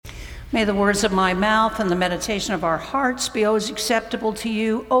May the words of my mouth and the meditation of our hearts be always acceptable to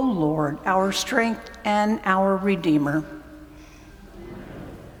you, O Lord, our strength and our Redeemer.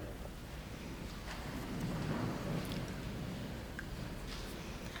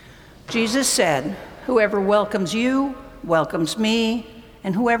 Jesus said, "Whoever welcomes you welcomes me,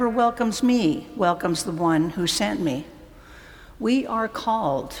 and whoever welcomes me welcomes the one who sent me." We are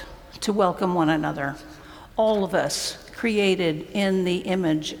called to welcome one another, all of us created in the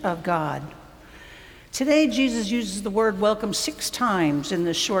image of God. Today, Jesus uses the word welcome 6 times in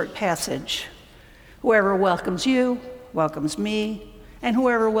this short passage. Whoever welcomes you welcomes me, and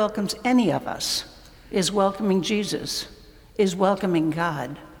whoever welcomes any of us is welcoming Jesus, is welcoming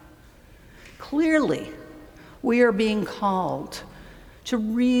God. Clearly, we are being called to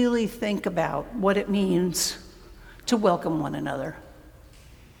really think about what it means to welcome one another.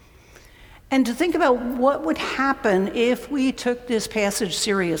 And to think about what would happen if we took this passage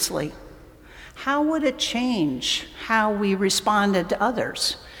seriously. How would it change how we responded to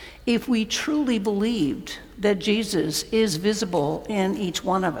others if we truly believed that Jesus is visible in each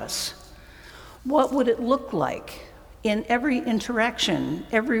one of us? What would it look like in every interaction,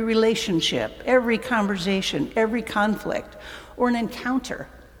 every relationship, every conversation, every conflict, or an encounter,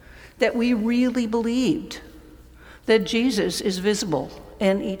 that we really believed that Jesus is visible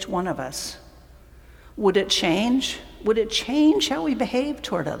in each one of us? Would it change? Would it change how we behave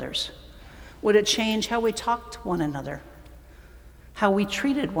toward others? Would it change how we talked to one another? How we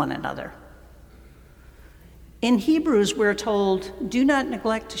treated one another? In Hebrews, we're told, "Do not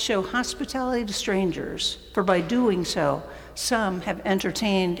neglect to show hospitality to strangers, for by doing so, some have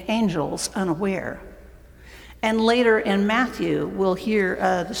entertained angels unaware." And later in Matthew, we'll hear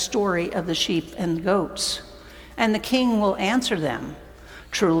the story of the sheep and goats. And the king will answer them,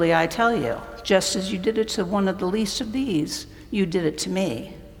 "Truly I tell you, just as you did it to one of the least of these, you did it to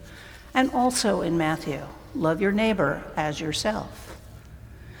me." And also in Matthew, "Love your neighbor as yourself."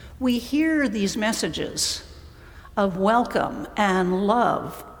 We hear these messages of welcome and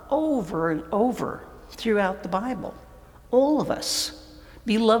love over and over throughout the Bible. All of us,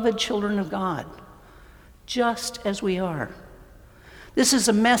 beloved children of God, just as we are. This is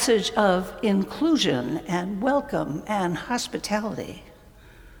a message of inclusion and welcome and hospitality.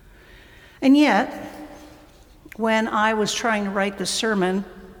 And yet, when I was trying to write this sermon,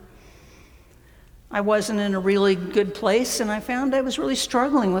 I wasn't in a really good place, and I found I was really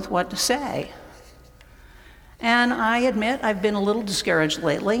struggling with what to say. And I admit I've been a little discouraged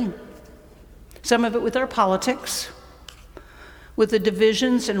lately. Some of it with our politics, with the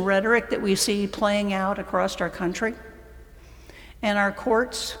divisions and rhetoric that we see playing out across our country. And our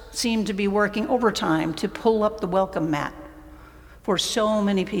courts seem to be working overtime to pull up the welcome mat for so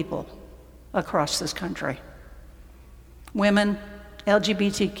many people across this country. Women,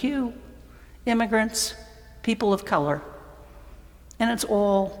 LGBTQ, immigrants, people of color. And it's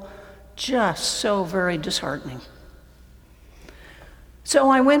all just so very disheartening. So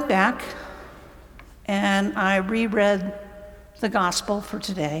I went back and I reread the gospel for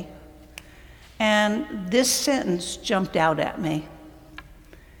today, and this sentence jumped out at me.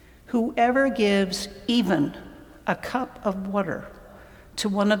 "Whoever gives even a cup of water to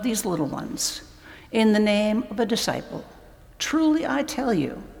one of these little ones in the name of a disciple, truly I tell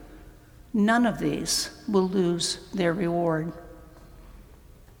you, none of these will lose their reward."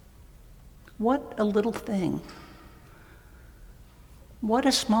 What a little thing. What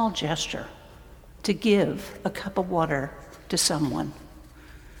a small gesture to give a cup of water to someone.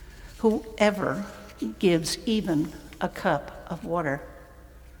 Whoever gives even a cup of water.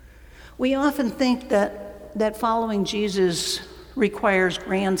 We often think that following Jesus requires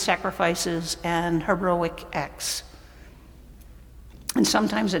grand sacrifices and heroic acts. And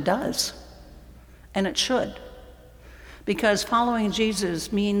sometimes it does, and it should. Because following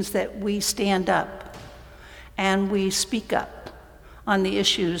Jesus means that we stand up and we speak up on the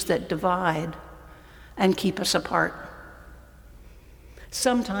issues that divide and keep us apart.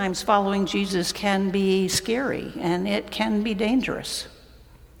 Sometimes following Jesus can be scary and it can be dangerous.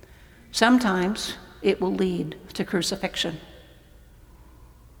 Sometimes it will lead to crucifixion.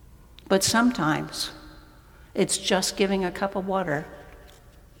 But sometimes it's just giving a cup of water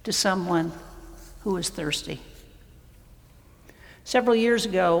to someone who is thirsty. Several years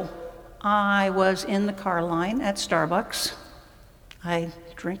ago, I was in the car line at Starbucks. I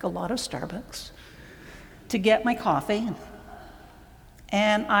drink a lot of Starbucks to get my coffee.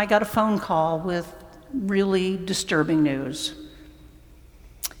 And I got a phone call with really disturbing news.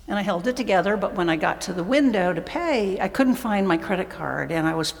 And I held it together, but when I got to the window to pay, I couldn't find my credit card, and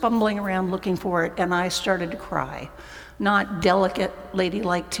I was fumbling around looking for it, and I started to cry. Not delicate,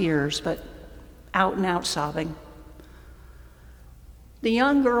 ladylike tears, but out and out sobbing. The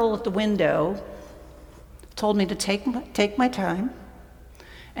young girl at the window told me to take my time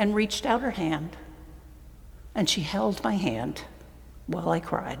and reached out her hand, and she held my hand while I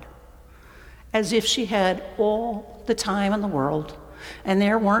cried, as if she had all the time in the world, and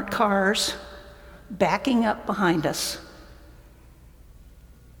there weren't cars backing up behind us.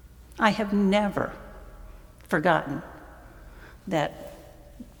 I have never forgotten that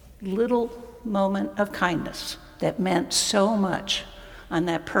little moment of kindness that meant so much on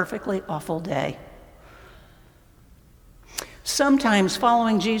that perfectly awful day. Sometimes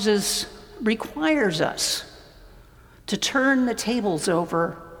following Jesus requires us to turn the tables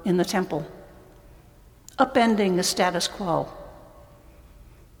over in the temple, upending the status quo.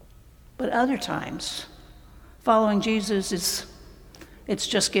 But other times, following Jesus it's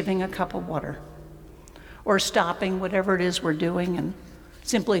just giving a cup of water, or stopping whatever it is we're doing and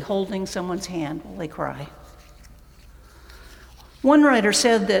simply holding someone's hand while they cry. One writer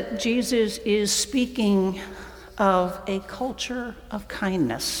said that Jesus is speaking of a culture of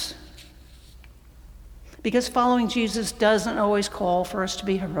kindness, because following Jesus doesn't always call for us to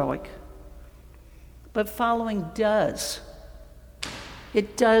be heroic, but following does.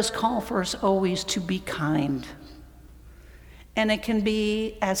 It does call for us always to be kind. And it can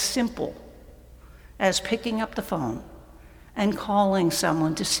be as simple as picking up the phone and calling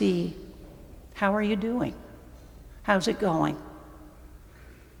someone to see, how are you doing? How's it going?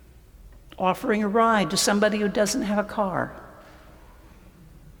 Offering a ride to somebody who doesn't have a car.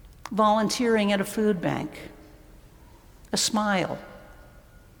 Volunteering at a food bank. A smile.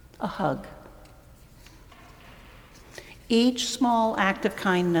 A hug. Each small act of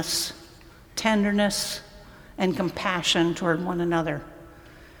kindness, tenderness, and compassion toward one another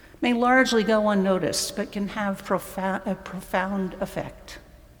may largely go unnoticed, but can have a profound effect.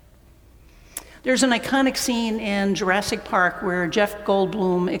 There's an iconic scene in Jurassic Park where Jeff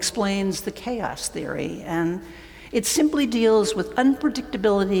Goldblum explains the chaos theory, and it simply deals with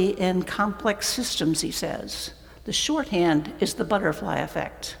unpredictability in complex systems, he says. The shorthand is the butterfly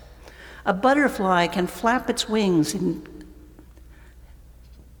effect. A butterfly can flap its wings in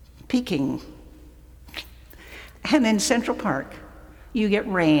Peking, and in Central Park, you get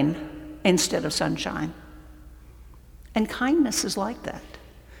rain instead of sunshine. And kindness is like that.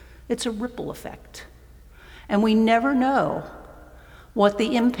 It's a ripple effect. And we never know what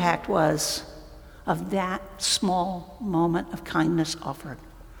the impact was of that small moment of kindness offered.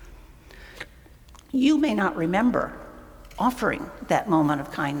 You may not remember offering that moment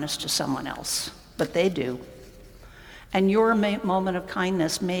of kindness to someone else, but they do. And your moment of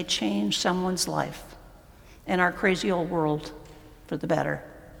kindness may change someone's life in our crazy old world for the better.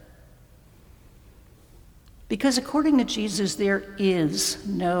 Because according to Jesus, there is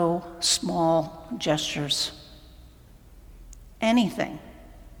no small gestures. Anything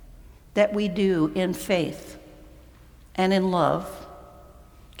that we do in faith and in love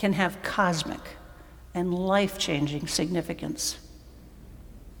can have cosmic and life-changing significance.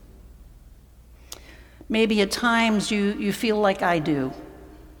 Maybe at times you feel like I do,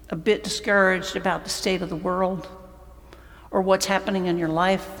 a bit discouraged about the state of the world or what's happening in your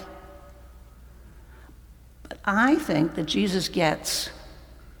life. But I think that Jesus gets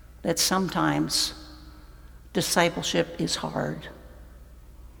that sometimes discipleship is hard,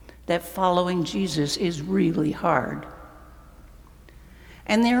 that following Jesus is really hard.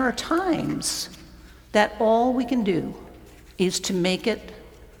 And there are times that all we can do is to make it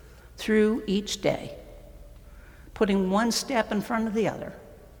through each day, putting one step in front of the other.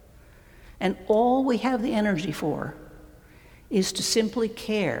 And all we have the energy for is to simply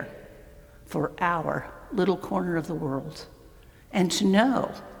care for our little corner of the world and to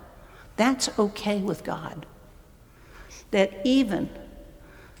know that's okay with God. That even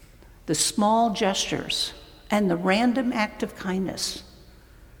the small gestures and the random act of kindness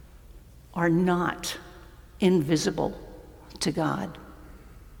are not invisible to God.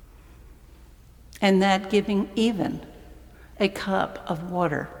 And that giving even a cup of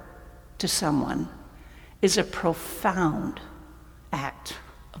water to someone is a profound act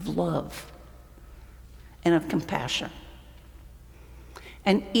of love and of compassion.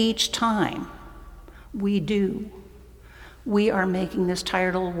 And each time we do, we are making this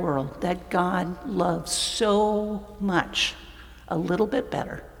tired old world that God loves so much a little bit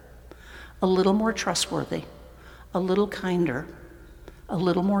better, a little more trustworthy, a little kinder, a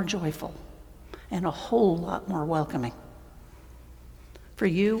little more joyful, and a whole lot more welcoming. for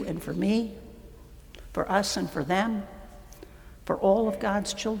you and for me, for us and for them, for all of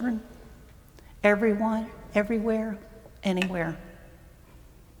God's children, everyone, everywhere, anywhere.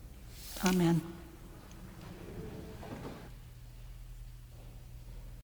 Amen.